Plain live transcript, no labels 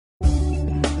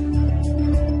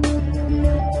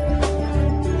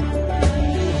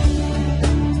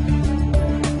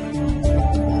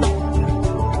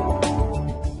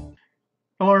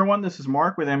everyone, this is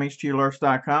Mark with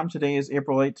MHGalerts.com. Today is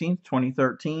April 18th,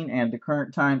 2013, and the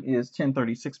current time is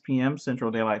 10:36 p.m. Central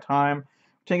Daylight Time.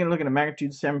 Taking a look at a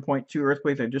magnitude 7.2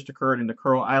 earthquake that just occurred in the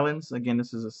Kuril Islands. Again,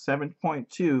 this is a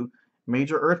 7.2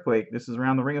 major earthquake. This is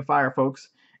around the Ring of Fire, folks.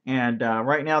 And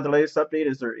right now, the latest update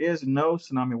is there is no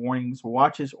tsunami warnings,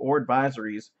 watches, or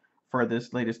advisories for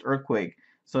this latest earthquake.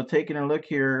 So taking a look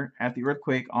here at the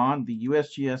earthquake on the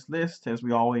USGS list, as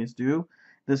we always do,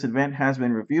 this event has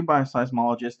been reviewed by a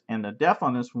seismologist, and the depth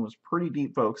on this one was pretty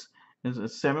deep, folks. It's a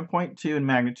 7.2 in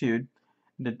magnitude.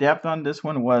 The depth on this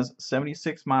one was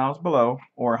 76 miles below,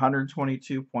 or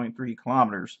 122.3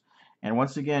 kilometers. And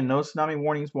once again, no tsunami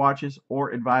warnings, watches,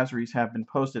 or advisories have been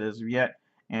posted as of yet.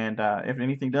 And if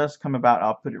anything does come about,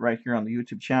 I'll put it right here on the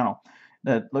YouTube channel.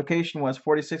 The location was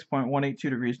 46.182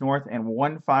 degrees north and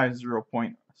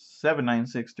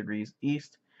 150.796 degrees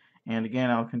east. And again,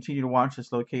 I'll continue to watch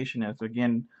this location as,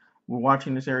 again, we're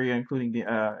watching this area, including the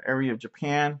area of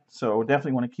Japan. So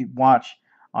definitely want to keep watch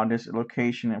on this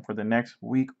location and for the next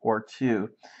week or two.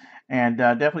 And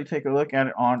definitely take a look at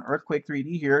it on Earthquake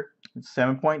 3D here. It's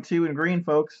 7.2 in green,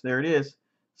 folks. There it is.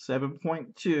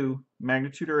 7.2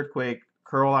 magnitude earthquake,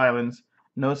 Kuril Islands.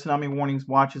 No tsunami warnings,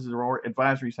 watches, or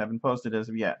advisories have been posted as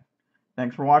of yet.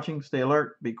 Thanks for watching. Stay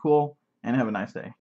alert, be cool, and have a nice day.